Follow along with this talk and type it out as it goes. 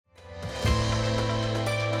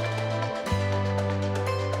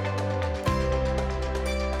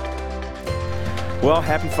Well,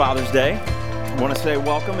 happy Father's Day. I want to say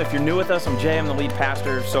welcome. If you're new with us, I'm Jay. I'm the lead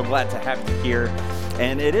pastor. So glad to have you here.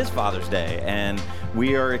 And it is Father's Day, and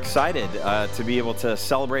we are excited to be able to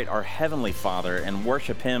celebrate our Heavenly Father and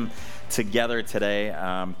worship Him together today.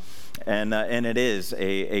 And it is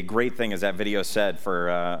a great thing, as that video said,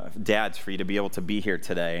 for dads, for you to be able to be here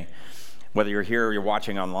today. Whether you're here or you're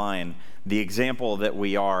watching online, the example that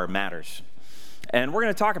we are matters. And we're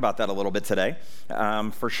going to talk about that a little bit today,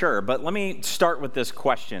 for sure. But let me start with this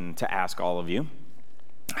question to ask all of you.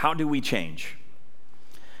 How do we change?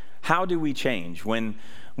 How do we change when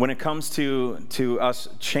it comes to us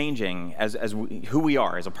changing as who we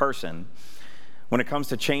are as a person? When it comes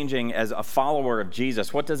to changing as a follower of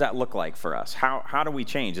Jesus, what does that look like for us? How do we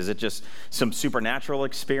change? Is it just some supernatural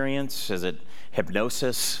experience? Is it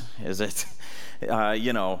hypnosis? Is it,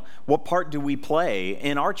 what part do we play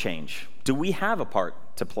in our change? Do we have a part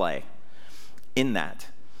to play in that?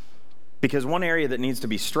 Because one area that needs to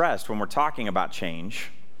be stressed when we're talking about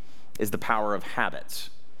change is the power of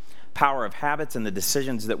habits. Power of habits and the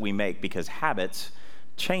decisions that we make, because habits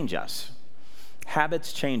change us.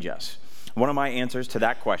 Habits change us. One of my answers to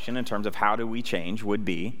that question in terms of how do we change would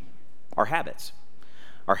be our habits.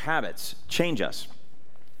 Our habits change us.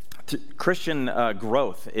 Christian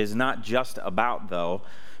growth is not just about, though,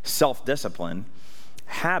 self-discipline.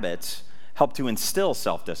 Habits help to instill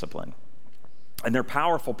self-discipline. And they're a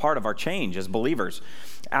powerful part of our change as believers.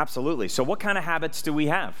 Absolutely. So what kind of habits do we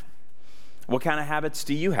have? What kind of habits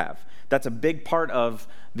do you have? That's a big part of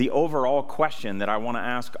the overall question that I want to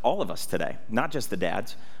ask all of us today. Not just the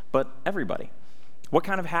dads, but everybody. What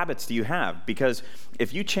kind of habits do you have? Because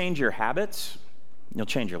if you change your habits, you'll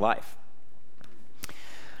change your life.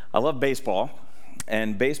 I love baseball,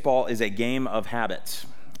 and baseball is a game of habits.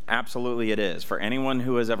 Absolutely it is. For anyone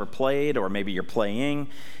who has ever played, or maybe you're playing,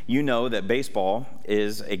 you know that baseball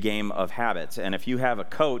is a game of habits. And if you have a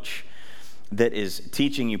coach that is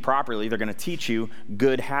teaching you properly, they're going to teach you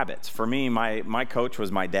good habits. For me, my coach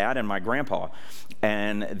was my dad and my grandpa,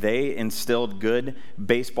 and they instilled good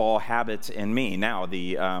baseball habits in me. Now,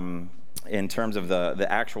 in terms of the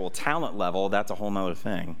actual talent level, that's a whole nother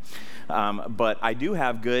thing. But I do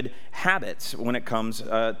have good habits when it comes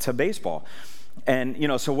to baseball.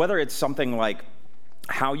 And, so whether it's something like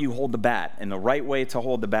how you hold the bat and the right way to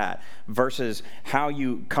hold the bat versus how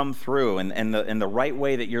you come through and the right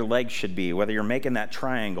way that your legs should be, whether you're making that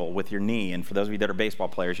triangle with your knee, and for those of you that are baseball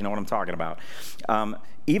players, you know what I'm talking about.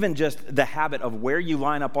 Even just the habit of where you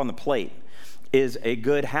line up on the plate is a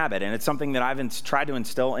good habit, and it's something that I've tried to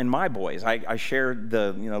instill in my boys. I share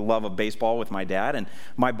the love of baseball with my dad, and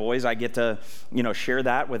my boys, I get to share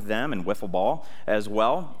that with them, and wiffle ball as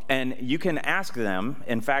well. And you can ask them.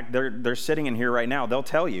 In fact, they're sitting in here right now. They'll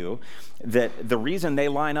tell you that the reason they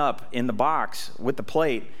line up in the box with the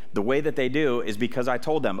plate the way that they do is because I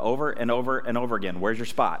told them over and over and over again, "Where's your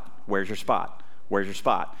spot? Where's your spot? Where's your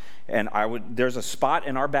spot?" And there's a spot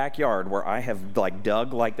in our backyard where I have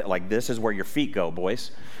dug like that, like this is where your feet go,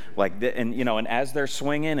 boys. And as they're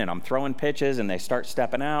swinging and I'm throwing pitches and they start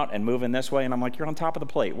stepping out and moving this way, and I'm like, "You're on top of the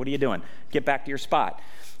plate. What are you doing? Get back to your spot.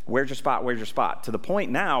 Where's your spot? Where's your spot?" To the point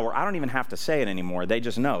now where I don't even have to say it anymore. They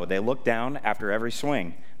just know. They look down after every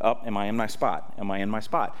swing. Am I in my spot? Am I in my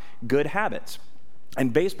spot? Good habits.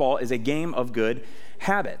 And baseball is a game of good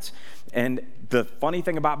habits. And the funny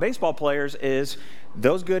thing about baseball players is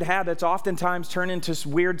those good habits oftentimes turn into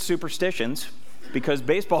weird superstitions, because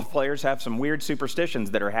baseball players have some weird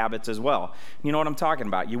superstitions that are habits as well. You know what I'm talking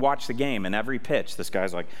about. You watch the game, and every pitch, this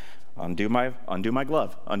guy's like, undo my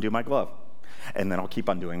glove, undo my glove. And then I'll keep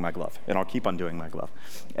undoing my glove, and I'll keep undoing my glove.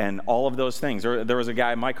 And all of those things. There was a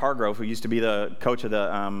guy, Mike Hargrove, who used to be the coach of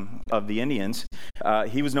the Indians.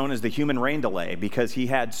 He was known as the human rain delay, because he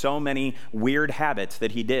had so many weird habits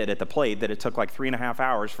that he did at the plate that it took like 3.5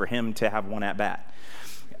 hours for him to have one at bat.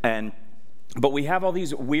 But we have all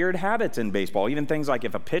these weird habits in baseball. Even things like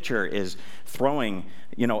if a pitcher is throwing,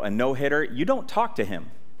 a no-hitter, you don't talk to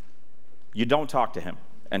him. You don't talk to him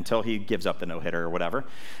until he gives up the no-hitter or whatever.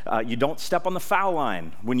 You don't step on the foul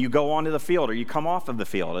line when you go onto the field or you come off of the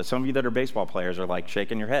field. As some of you that are baseball players are like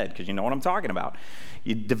shaking your head because you know what I'm talking about.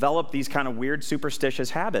 You develop these kind of weird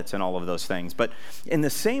superstitious habits and all of those things. But in the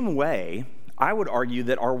same way, I would argue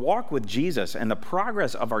that our walk with Jesus and the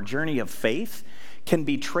progress of our journey of faith can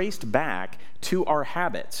be traced back to our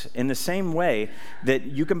habits, in the same way that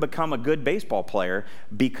you can become a good baseball player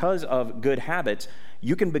because of good habits.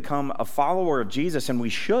 You can become a follower of Jesus, and we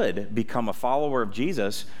should become a follower of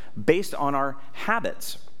Jesus based on our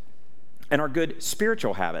habits and our good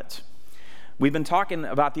spiritual habits. We've been talking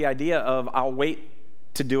about the idea of I'll wait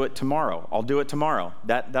to do it tomorrow. I'll do it tomorrow.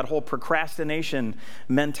 That whole procrastination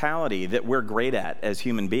mentality that we're great at as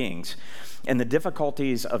human beings. And the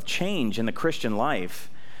difficulties of change in the Christian life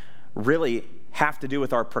really have to do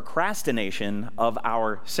with our procrastination of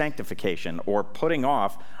our sanctification or putting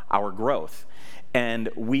off our growth. And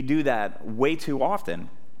we do that way too often.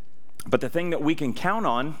 But the thing that we can count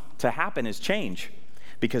on to happen is change,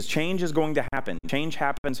 because change is going to happen. Change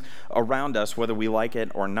happens around us whether we like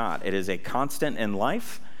it or not. It is a constant in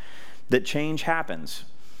life that change happens.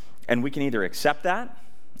 And we can either accept that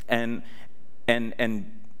and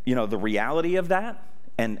the reality of that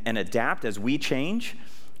and adapt as we change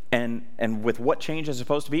and with what change is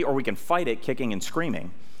supposed to be, or we can fight it kicking and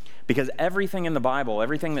screaming. Because everything in the Bible,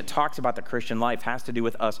 everything that talks about the Christian life has to do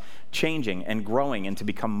with us changing and growing and to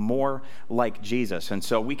become more like Jesus. And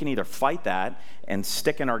so we can either fight that and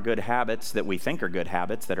stick in our good habits that we think are good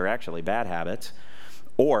habits that are actually bad habits,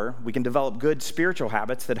 or we can develop good spiritual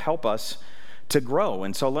habits that help us to grow.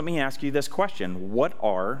 And so let me ask you this question. What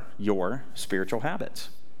are your spiritual habits?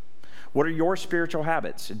 What are your spiritual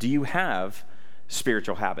habits? Do you have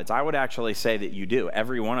spiritual habits? I would actually say that you do.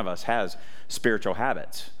 Every one of us has spiritual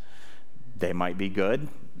habits. They might be good,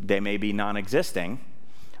 they may be non-existing,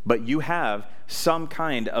 but you have some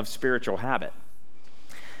kind of spiritual habit.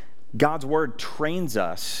 God's word trains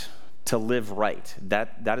us to live right.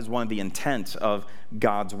 That is one of the intents of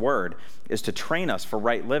God's word, is to train us for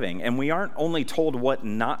right living. And we aren't only told what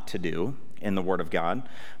not to do in the word of God,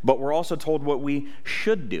 but we're also told what we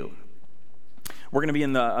should do. We're going to be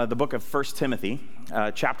in the book of 1 Timothy,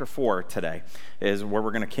 chapter 4 today, is where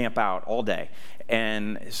we're going to camp out all day.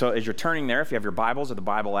 And so as you're turning there, if you have your Bibles or the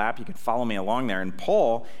Bible app, you can follow me along there. And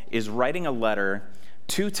Paul is writing a letter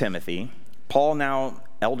to Timothy. Paul, now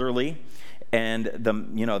elderly, and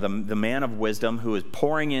the man of wisdom who is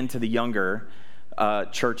pouring into the younger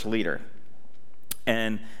church leader.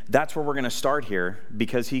 And that's where we're going to start here,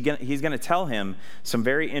 because he's going to tell him some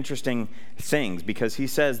very interesting things, because he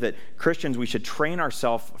says that Christians, we should train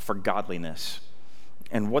ourselves for godliness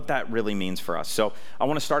and what that really means for us. So I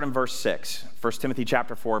want to start in verse 6. 1 Timothy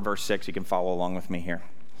chapter 4, verse 6. You can follow along with me here.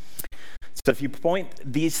 So if you point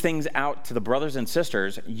these things out to the brothers and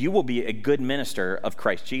sisters, you will be a good minister of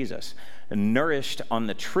Christ Jesus, nourished on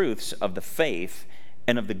the truths of the faith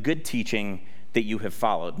and of the good teaching that you have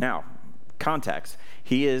followed. Now, context.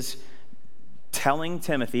 He is telling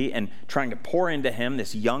Timothy and trying to pour into him,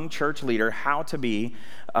 this young church leader, how to be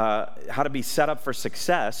set up for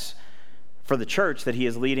success for the church that he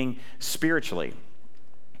is leading spiritually.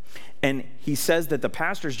 And he says that the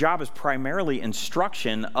pastor's job is primarily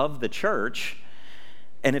instruction of the church.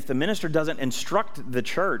 And if the minister doesn't instruct the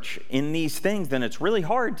church in these things, then it's really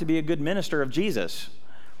hard to be a good minister of Jesus.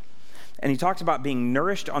 And he talks about being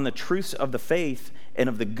nourished on the truths of the faith and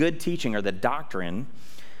of the good teaching, or the doctrine,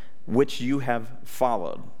 which you have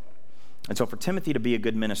followed. And so for Timothy to be a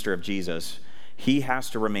good minister of Jesus, he has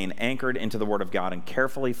to remain anchored into the Word of God and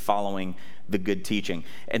carefully following the good teaching.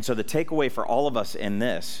 And so the takeaway for all of us in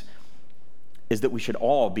this is that we should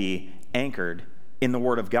all be anchored in the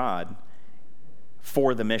Word of God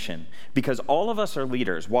for the mission, because all of us are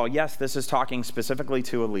leaders. While yes, this is talking specifically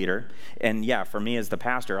to a leader, and yeah, for me as the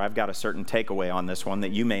pastor, I've got a certain takeaway on this one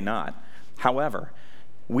that you may not. However,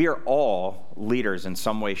 we are all leaders in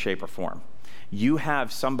some way, shape, or form. You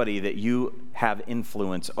have somebody that you have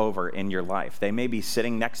influence over in your life. They may be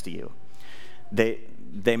sitting next to you.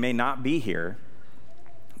 They may not be here,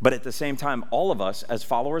 but at the same time, all of us as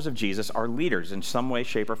followers of Jesus are leaders in some way,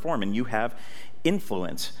 shape, or form, and you have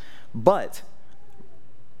influence. But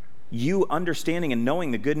you understanding and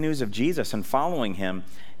knowing the good news of Jesus and following him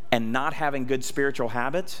and not having good spiritual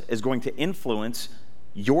habits is going to influence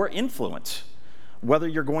your influence, whether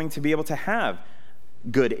you're going to be able to have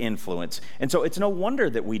good influence. And so it's no wonder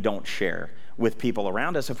that we don't share with people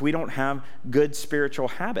around us if we don't have good spiritual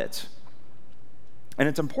habits. And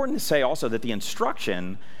it's important to say also that the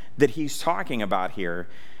instruction that he's talking about here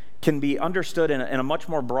can be understood in a much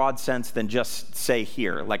more broad sense than just, say,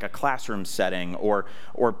 here, like a classroom setting or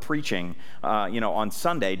preaching, on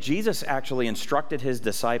Sunday. Jesus actually instructed his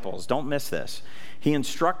disciples. Don't miss this. He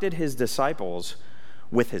instructed his disciples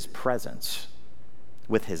with his presence,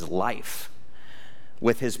 with his life,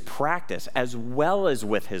 with his practice, as well as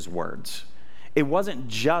with his words. It wasn't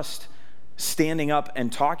just standing up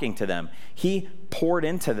and talking to them. He poured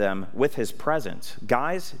into them with his presence.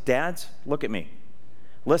 Guys, dads, look at me.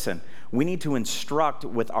 Listen, we need to instruct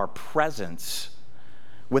with our presence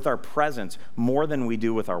more than we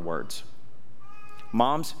do with our words.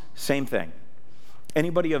 Moms, same thing.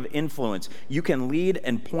 anybody of influence, you can lead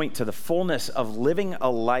and point to the fullness of living a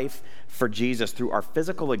life for Jesus through our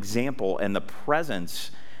physical example and the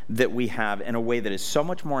presence that we have in a way that is so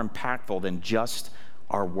much more impactful than just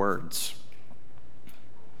our words.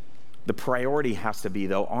 The priority has to be,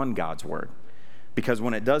 though, on God's word. Because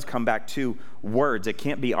when it does come back to words, it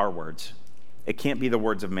can't be our words. It can't be the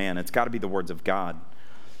words of man. It's got to be the words of God.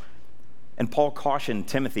 And Paul cautioned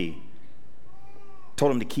Timothy,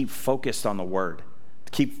 told him to keep focused on the word.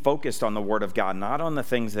 To keep focused on the word of God, not on the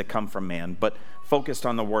things that come from man, but focused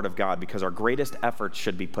on the word of God, because our greatest efforts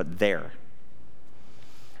should be put there.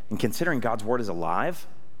 And considering God's word is alive,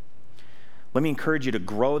 let me encourage you to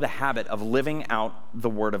grow the habit of living out the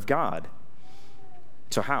word of God.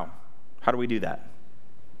 So how? How do we do that?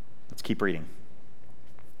 Let's keep reading.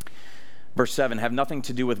 Verse 7, have nothing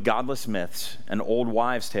to do with godless myths and old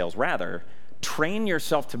wives' tales. Rather, train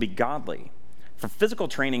yourself to be godly. For physical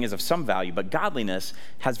training is of some value, but godliness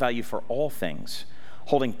has value for all things,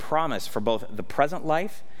 holding promise for both the present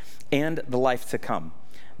life and the life to come.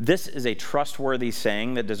 This is a trustworthy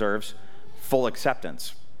saying that deserves full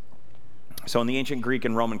acceptance. So in the ancient Greek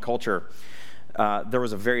and Roman culture, there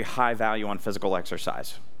was a very high value on physical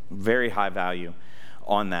exercise, very high value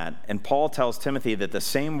on that. And Paul tells Timothy that the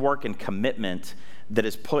same work and commitment that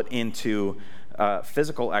is put into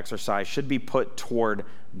physical exercise should be put toward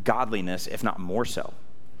godliness, if not more so.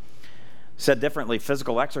 Said differently,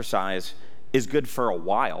 physical exercise is good for a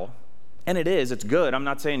while, and it's good. I'm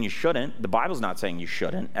not saying you shouldn't. The Bible's not saying you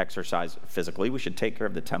shouldn't exercise physically. We should take care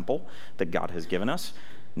of the temple that God has given us,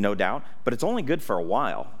 no doubt, but it's only good for a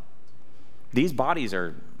while. These bodies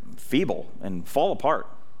are feeble and fall apart.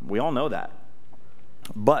 We all know that.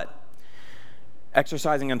 But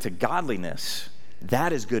exercising unto godliness,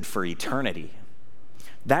 that is good for eternity.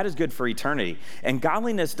 That is good for eternity. And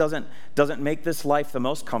godliness doesn't make this life the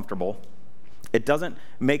most comfortable. It doesn't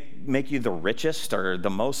make you the richest or the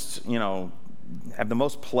most, have the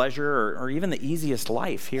most pleasure or even the easiest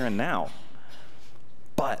life here and now.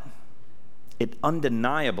 But it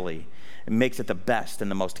undeniably makes it the best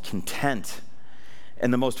and the most content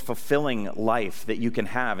and the most fulfilling life that you can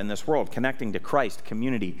have in this world. Connecting to Christ,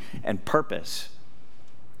 community, and purpose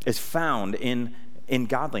is found in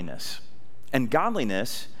godliness. And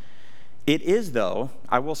godliness, it is, though,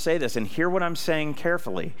 I will say this, and hear what I'm saying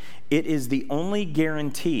carefully, it is the only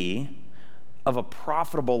guarantee of a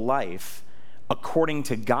profitable life according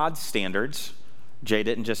to God's standards. Jay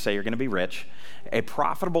didn't just say you're going to be rich. A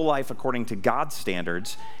profitable life according to God's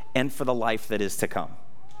standards and for the life that is to come.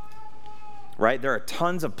 Right? There are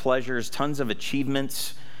tons of pleasures, tons of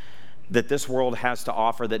achievements that this world has to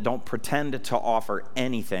offer that don't pretend to offer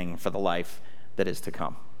anything for the life that is to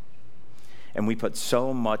come. And we put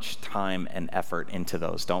so much time and effort into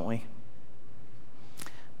those, don't we?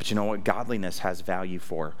 But you know what? Godliness has value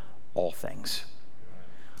for all things.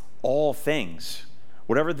 All things.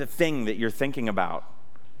 Whatever the thing that you're thinking about,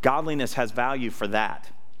 godliness has value for that.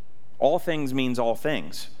 All things means all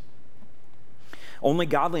things. Only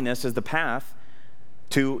godliness is the path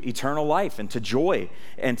to eternal life and to joy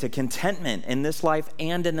and to contentment in this life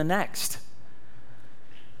and in the next.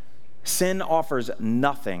 Sin offers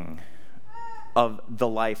nothing of the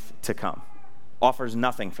life to come. Offers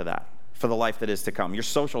nothing for that, for the life that is to come. Your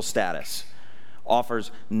social status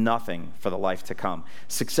offers nothing for the life to come.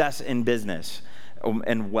 Success in business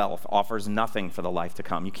and wealth offers nothing for the life to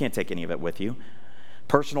come. You can't take any of it with you.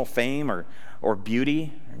 Personal fame or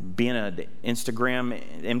beauty, being an Instagram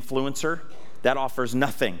influencer, that offers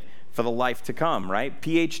nothing for the life to come, right?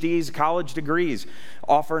 PhDs, college degrees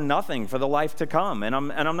offer nothing for the life to come. And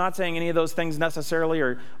I'm not saying any of those things necessarily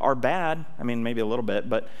are bad. I mean, maybe a little bit,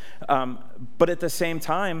 but at the same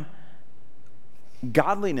time,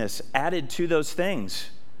 godliness added to those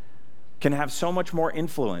things can have so much more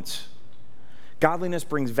influence. Godliness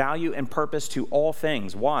brings value and purpose to all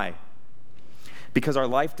things. Why? Because our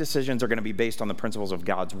life decisions are going to be based on the principles of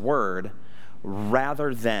God's word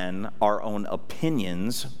rather than our own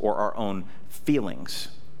opinions or our own feelings.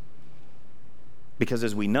 Because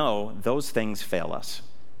as we know, those things fail us.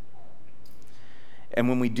 And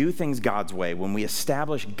when we do things God's way, when we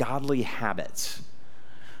establish godly habits,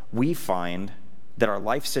 we find that our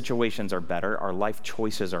life situations are better, our life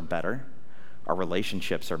choices are better, our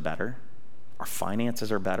relationships are better, our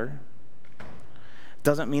finances are better.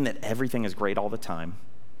 Doesn't mean that everything is great all the time,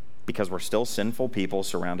 because we're still sinful people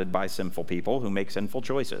surrounded by sinful people who make sinful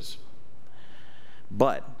choices.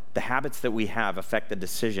 But the habits that we have affect the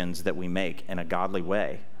decisions that we make in a godly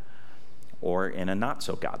way or in a not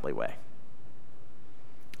so godly way.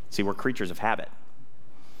 See, we're creatures of habit.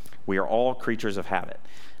 We are all creatures of habit.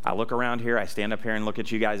 I look around here, I stand up here and look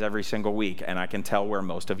at you guys every single week, and I can tell where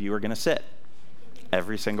most of you are going to sit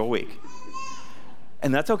every single week.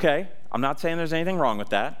 And that's okay. I'm not saying there's anything wrong with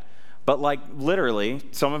that. But like literally,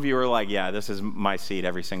 some of you are like, yeah, this is my seat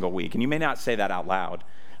every single week. And you may not say that out loud,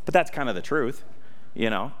 but that's kind of the truth, you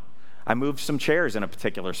know. I moved some chairs in a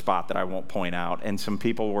particular spot that I won't point out, and some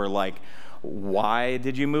people were like, why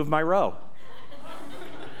did you move my row?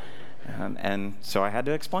 And so I had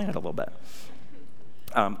to explain it a little bit.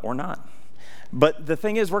 Or not. But the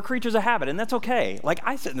thing is, we're creatures of habit, and that's okay. Like,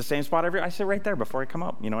 I sit in the same spot I sit right there before I come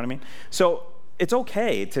up, you know what I mean? So it's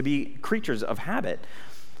okay to be creatures of habit.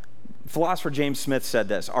 Philosopher James Smith said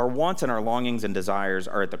this: our wants and our longings and desires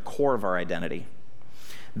are at the core of our identity,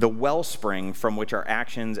 the wellspring from which our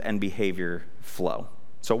actions and behavior flow.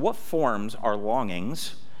 So what forms our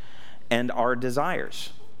longings and our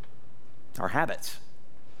desires? Our habits.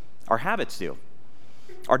 Our habits do.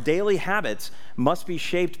 Our daily habits must be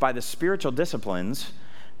shaped by the spiritual disciplines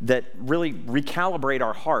that really recalibrate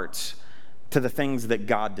our hearts to the things that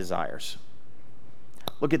God desires.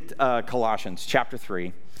 Look at Colossians chapter 3.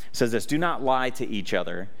 It says this: do not lie to each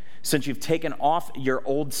other, since you've taken off your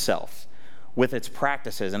old self with its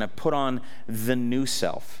practices and have put on the new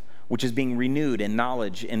self, which is being renewed in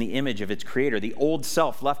knowledge in the image of its creator. The old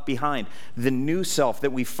self left behind, the new self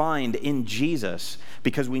that we find in Jesus,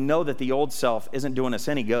 because we know that the old self isn't doing us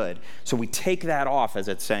any good. So we take that off, as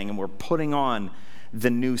it's saying, and we're putting on the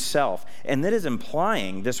new self. And that is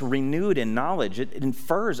implying this renewed in knowledge. It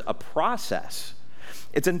infers a process.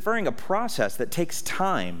 It's inferring a process that takes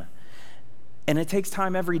time, and it takes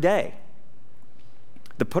time every day.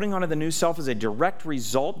 The putting on of the new self is a direct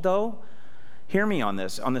result, though, hear me on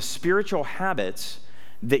this, on the spiritual habits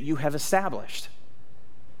that you have established,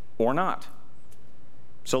 or not.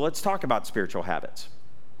 So let's talk about spiritual habits,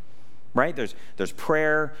 right? There's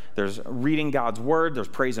prayer, there's reading God's word, there's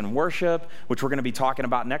praise and worship, which we're going to be talking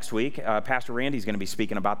about next week. Pastor Randy's going to be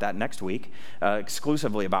speaking about that next week,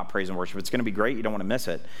 exclusively about praise and worship. It's going to be great. You don't want to miss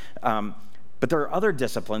it. But there are other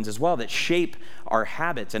disciplines as well that shape our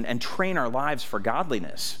habits and train our lives for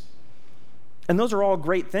godliness. And those are all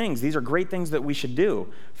great things. These are great things that we should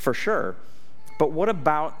do, for sure. But what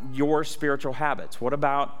about your spiritual habits? What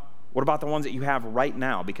about the ones that you have right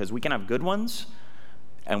now? Because we can have good ones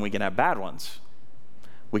and we can have bad ones.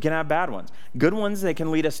 We can have bad ones. Good ones, they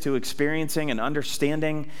can lead us to experiencing and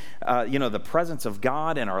understanding, the presence of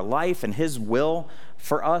God in our life and His will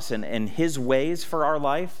for us and His ways for our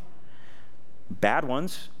life. Bad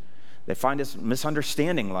ones, they find us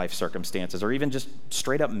misunderstanding life circumstances or even just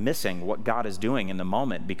straight up missing what God is doing in the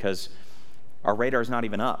moment because our radar is not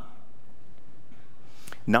even up.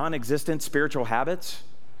 Non-existent spiritual habits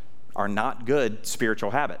are not good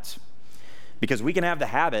spiritual habits, because we can have the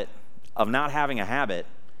habit of not having a habit,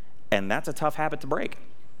 and that's a tough habit to break.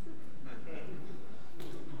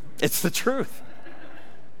 It's the truth.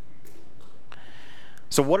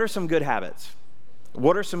 So what are some good habits?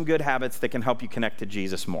 What are some good habits that can help you connect to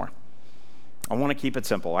Jesus more? I want to keep it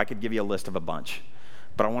simple. I could give you a list of a bunch,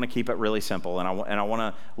 but I want to keep it really simple, and I want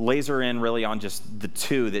to laser in really on just the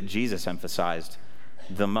two that Jesus emphasized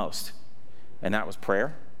the most, and that was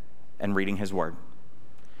prayer and reading His word.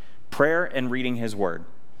 Prayer and reading His word.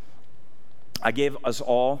 I gave us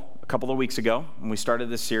all a couple of weeks ago when we started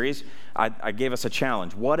this series, I gave us a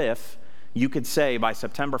challenge. What if you could say by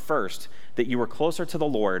September 1st that you were closer to the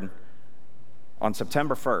Lord on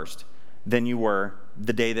September 1st than you were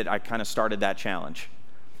the day that I kind of started that challenge?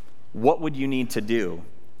 What would you need to do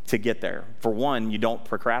to get there? For one, you don't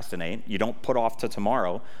procrastinate. You don't put off to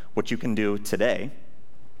tomorrow what you can do today.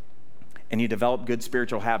 And you develop good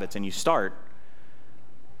spiritual habits, and you start,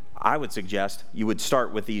 I would suggest you would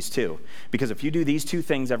start with these two. Because if you do these two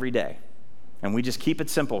things every day, and we just keep it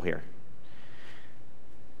simple here,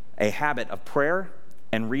 a habit of prayer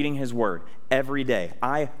and reading His word every day,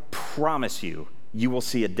 I promise you, you will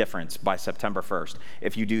see a difference by September 1st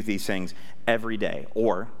if you do these things every day.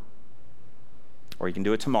 Or you can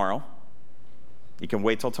do it tomorrow. You can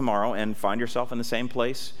wait till tomorrow and find yourself in the same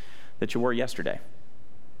place that you were yesterday.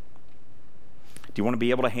 Do you want to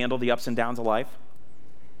be able to handle the ups and downs of life?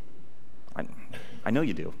 I know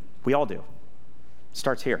you do. We all do. It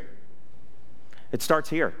starts here. It starts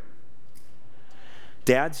here.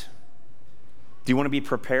 Dads, do you want to be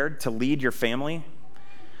prepared to lead your family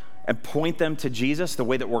and point them to Jesus the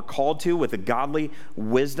way that we're called to, with a godly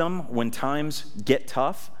wisdom when times get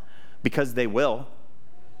tough? Because they will.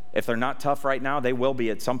 If they're not tough right now, they will be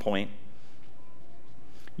at some point.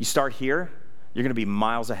 You start here, you're going to be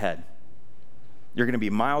miles ahead. You're going to be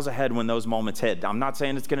miles ahead when those moments hit. I'm not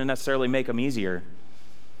saying it's going to necessarily make them easier,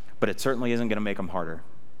 but it certainly isn't going to make them harder.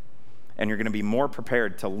 and you're going to be more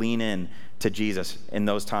prepared to lean in to Jesus in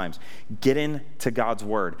those times. Get into God's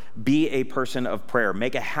word. Be a person of prayer.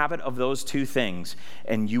 Make a habit of those two things,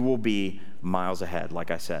 and you will be miles ahead,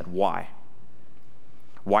 like I said. Why?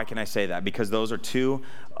 Why can I say that? Because those are two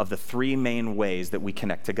of the three main ways that we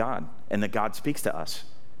connect to God and that God speaks to us.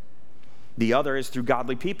 The other is through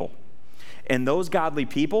godly people. And those godly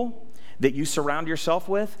people that you surround yourself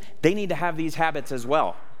with, they need to have these habits as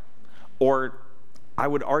well. Or I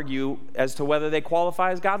would argue as to whether they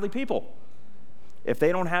qualify as godly people if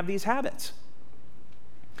they don't have these habits.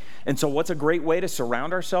 And so what's a great way to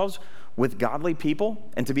surround ourselves with godly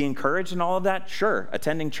people and to be encouraged in all of that? Sure,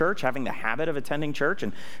 attending church, having the habit of attending church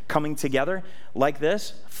and coming together like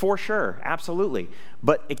this, for sure, absolutely.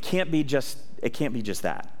 But it can't be just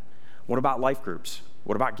that. What about life groups?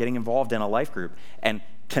 What about getting involved in a life group and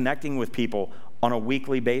connecting with people on a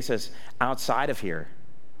weekly basis outside of here?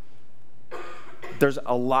 There's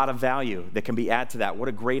a lot of value that can be added to that. What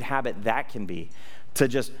a great habit that can be, to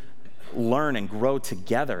just learn and grow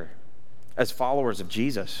together as followers of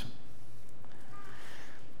Jesus.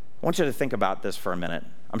 I want you to think about this for a minute.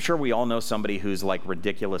 I'm sure we all know somebody who's like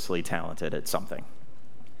ridiculously talented at something.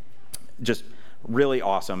 Just really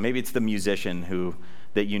awesome. Maybe it's the musician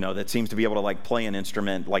that you know that seems to be able to like play an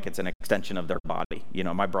instrument like it's an extension of their body. You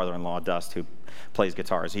know, my brother-in-law, Dust, who plays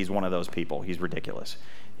guitars, he's one of those people. He's ridiculous.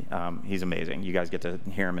 He's amazing. You guys get to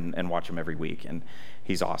hear him and watch him every week, and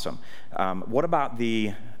he's awesome. What about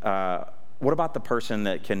the person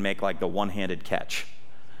that can make like the one-handed catch?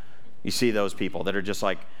 You see those people that are just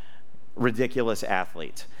like ridiculous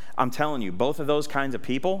athletes. I'm telling you, both of those kinds of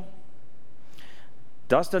people,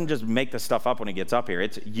 Dust doesn't just make the stuff up when he gets up here.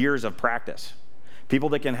 It's years of practice. People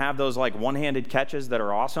that can have those like one-handed catches that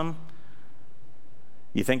are awesome,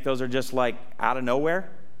 you think those are just like out of nowhere?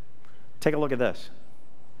 Take a look at this.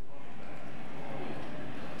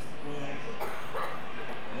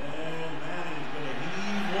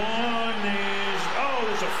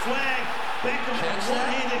 Flag, Beckham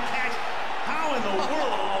one-handed catch. How in the world?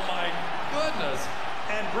 Oh my goodness.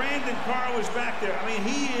 And Brandon Carr was back there. I mean,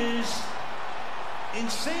 he is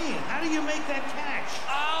insane. How do you make that catch?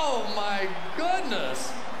 Oh my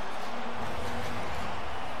goodness.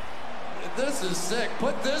 This is sick.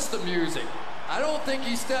 Put this to music. I don't think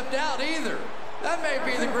he stepped out either. That may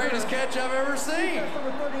be the greatest catch I've ever seen.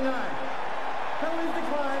 Number 39. Penalties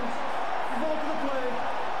declined. Result of the play.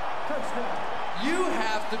 Touchdown. You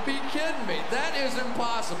have to be kidding me. That is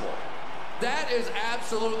impossible. That is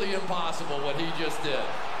absolutely impossible what he just did.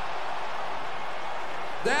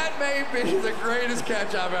 That may be the greatest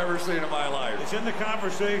catch I've ever seen in my life. It's in the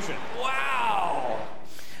conversation. Wow.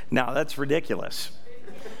 Now, that's ridiculous.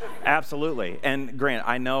 Absolutely. And Grant,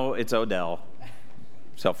 I know it's Odell,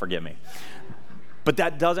 so forgive me. But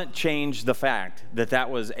that doesn't change the fact that that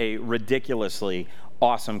was a ridiculously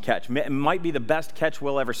awesome catch. It might be the best catch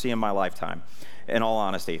we'll ever see in my lifetime, in all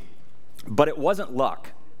honesty. But it wasn't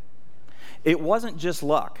luck. It wasn't just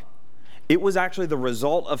luck. It was actually the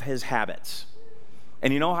result of his habits.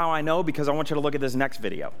 And you know how I know? Because I want you to look at this next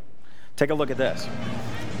video. Take a look at this.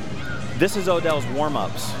 This is Odell's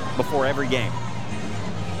warm-ups before every game.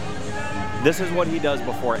 This is what he does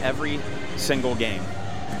before every single game.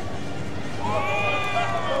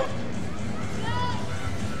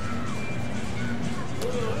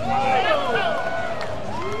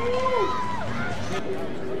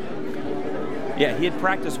 Yeah, he had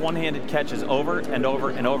practiced one-handed catches over and over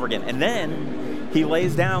and over again. And then he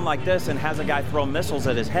lays down like this and has a guy throw missiles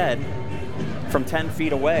at his head from 10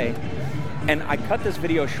 feet away. And I cut this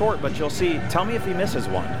video short, but you'll see, tell me if he misses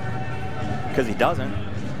one, because he doesn't.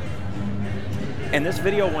 And this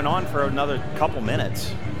video went on for another couple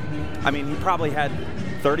minutes. I mean, he probably had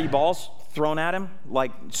 30 balls thrown at him,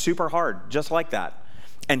 like super hard, just like that.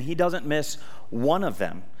 And he doesn't miss one of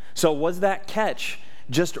them. So was that catch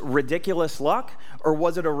just ridiculous luck, or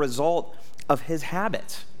was it a result of his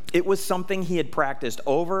habits? It was something he had practiced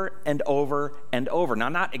over and over and over. Now,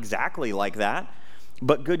 not exactly like that,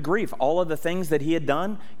 but good grief, all of the things that he had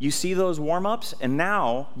done, you see those warm-ups, and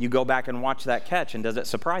now you go back and watch that catch, and does it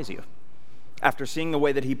surprise you? After seeing the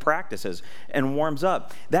way that he practices and warms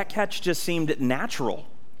up, that catch just seemed natural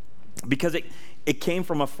because it came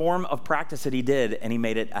from a form of practice that he did, and he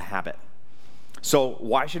made it a habit. So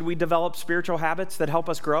why should we develop spiritual habits that help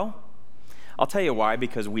us grow? I'll tell you why,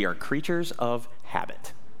 because we are creatures of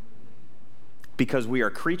habit. Because we are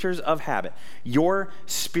creatures of habit. Your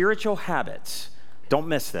spiritual habits, don't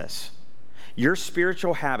miss this, your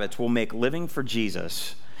spiritual habits will make living for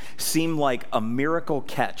Jesus seem like a miracle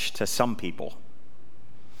catch to some people,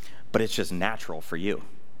 but it's just natural for you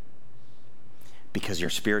because your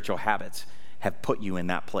spiritual habits have put you in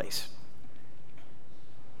that place.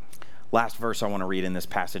 Last verse I want to read in this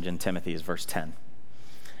passage in Timothy is verse 10.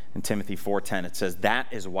 In Timothy 4:10, it says, "That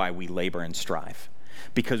is why we labor and strive,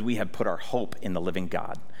 because we have put our hope in the living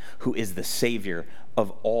God, who is the Savior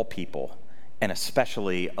of all people, and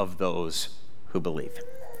especially of those who believe."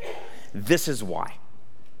 This is why.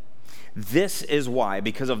 This is why,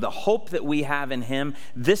 because of the hope that we have in him,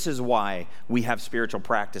 this is why we have spiritual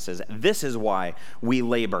practices. This is why we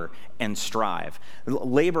labor and strive.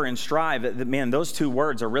 Labor and strive, man, those two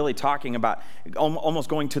words are really talking about almost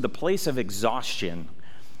going to the place of exhaustion,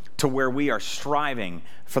 to where we are striving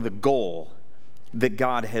for the goal that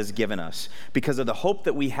God has given us because of the hope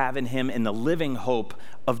that we have in him, in the living hope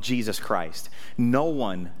of Jesus Christ. No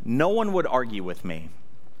one would argue with me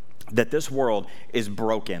that this world is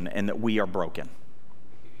broken and that we are broken.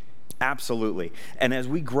 Absolutely. And as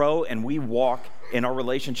we grow and we walk in our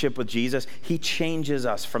relationship with Jesus, he changes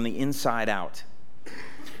us from the inside out.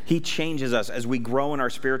 He changes us as we grow in our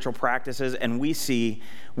spiritual practices, and we see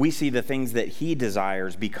the things that he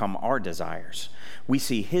desires become our desires. We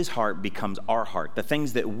see his heart becomes our heart. The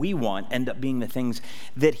things that we want end up being the things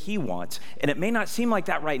that he wants. And it may not seem like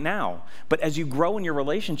that right now, but as you grow in your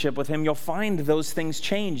relationship with him, you'll find those things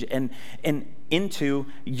change and into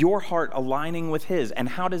your heart aligning with his. And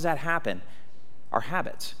how does that happen? Our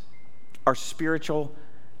habits, our spiritual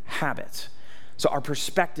habits. So our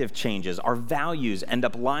perspective changes, our values end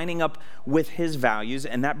up lining up with his values,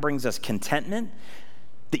 and that brings us contentment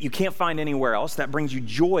that you can't find anywhere else. That brings you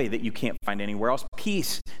joy that you can't find anywhere else,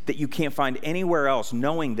 peace that you can't find anywhere else,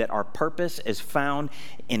 knowing that our purpose is found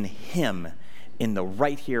in him, in the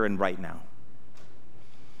right here and right now.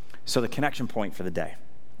 So the connection point for the day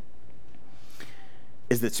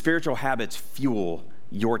is that spiritual habits fuel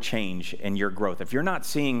your change and your growth. If you're not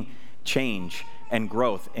seeing change and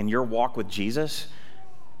growth in your walk with Jesus,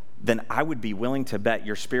 then I would be willing to bet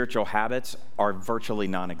your spiritual habits are virtually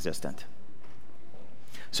non-existent.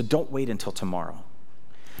 So don't wait until tomorrow.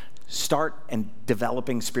 Start and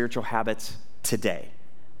developing spiritual habits today,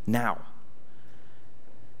 now.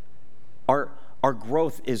 Our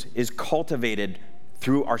growth is cultivated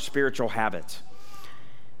through our spiritual habits,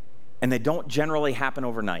 and they don't generally happen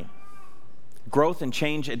overnight. Growth and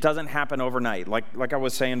change, it doesn't happen overnight. Like I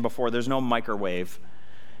was saying before, there's no microwave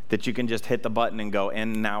that you can just hit the button and go,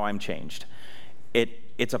 and now I'm changed.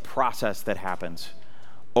 It's a process that happens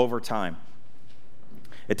over time.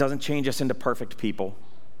 It doesn't change us into perfect people.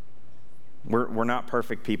 We're not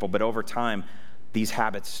perfect people, but over time, these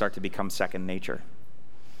habits start to become second nature.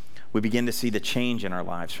 We begin to see the change in our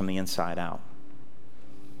lives from the inside out.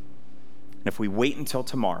 And if we wait until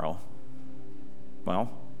tomorrow,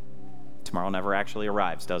 well, tomorrow never actually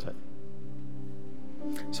arrives, does it?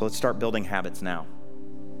 So let's start building habits now.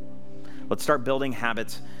 Let's start building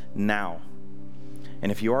habits now. And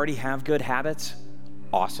if you already have good habits,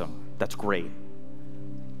 awesome. That's great.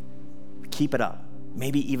 Keep it up.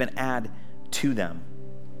 Maybe even add to them.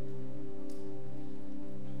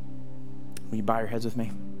 Will you bow your heads with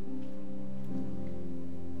me?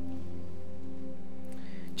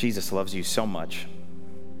 Jesus loves you so much.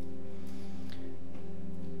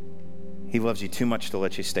 He loves you too much to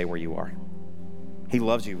let you stay where you are. He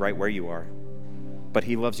loves you right where you are, but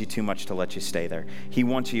he loves you too much to let you stay there. He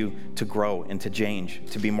wants you to grow and to change,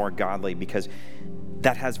 to be more godly, because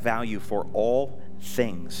that has value for all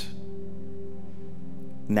things,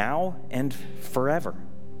 now and forever.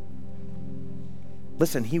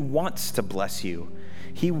 Listen, he wants to bless you.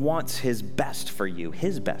 He wants his best for you,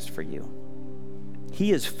 his best for you.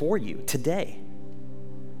 He is for you today.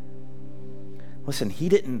 Listen, he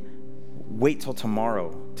didn't wait till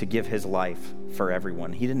tomorrow to give his life for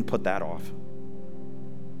everyone. He didn't put that off.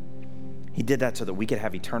 He did that so that we could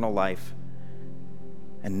have eternal life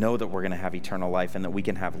and know that we're going to have eternal life and that we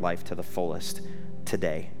can have life to the fullest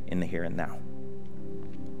today in the here and now.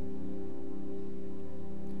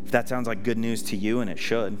 If that sounds like good news to you, and it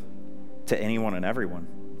should, to anyone and everyone,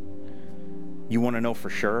 you want to know for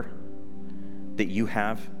sure that you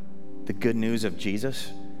have the good news of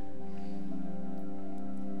Jesus,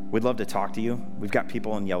 we'd love to talk to you. We've got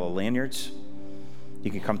people in yellow lanyards.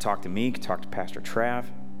 You can come talk to me. You can talk to Pastor Trav,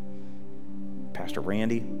 Pastor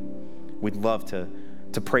Randy. We'd love to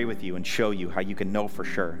pray with you and show you how you can know for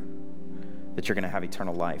sure that you're going to have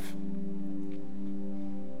eternal life.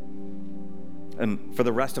 And for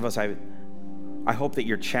the rest of us, I hope that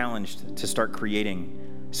you're challenged to start creating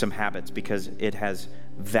some habits, because it has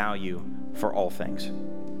value for all things.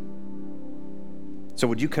 So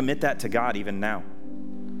would you commit that to God even now?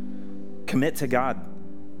 Commit to God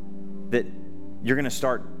that you're going to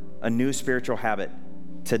start a new spiritual habit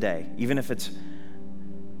today, even if it's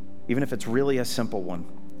really a simple one,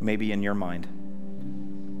 maybe in your mind.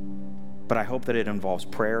 But I hope that it involves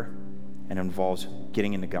prayer and involves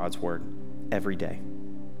getting into God's word every day.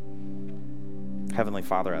 Heavenly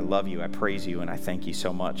Father, I love you, I praise you, and I thank you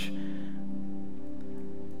so much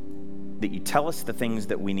that you tell us the things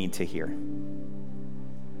that we need to hear.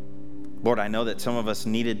 Lord, I know that some of us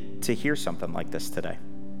needed to hear something like this today.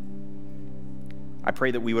 I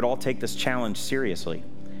pray that we would all take this challenge seriously,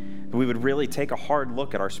 that we would really take a hard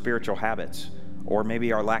look at our spiritual habits, or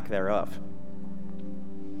maybe our lack thereof,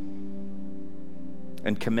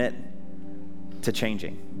 and commit to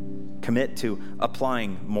changing, commit to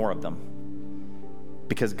applying more of them,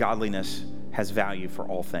 because godliness has value for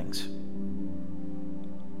all things.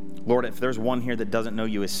 Lord, if there's one here that doesn't know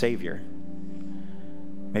you as Savior,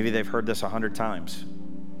 maybe they've heard this 100 times.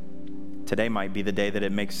 Today might be the day that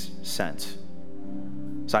it makes sense.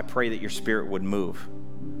 So I pray that your Spirit would move,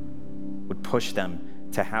 would push them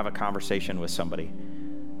to have a conversation with somebody,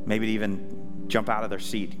 maybe to even jump out of their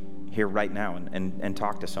seat here right now and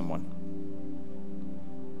talk to someone.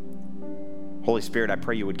 Holy Spirit, I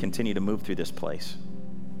pray you would continue to move through this place.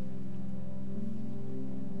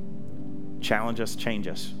 Challenge us, change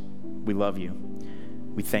us. We love you.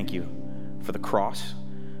 We thank you for the cross.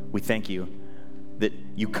 We thank you that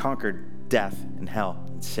you conquered death and hell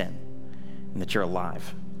and sin, and that you're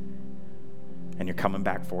alive. And you're coming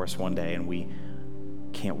back for us one day, and we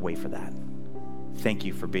can't wait for that. Thank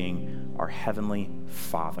you for being our Heavenly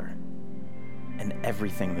Father and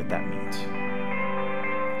everything that that means.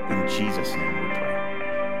 In Jesus' name we pray.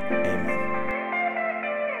 Amen.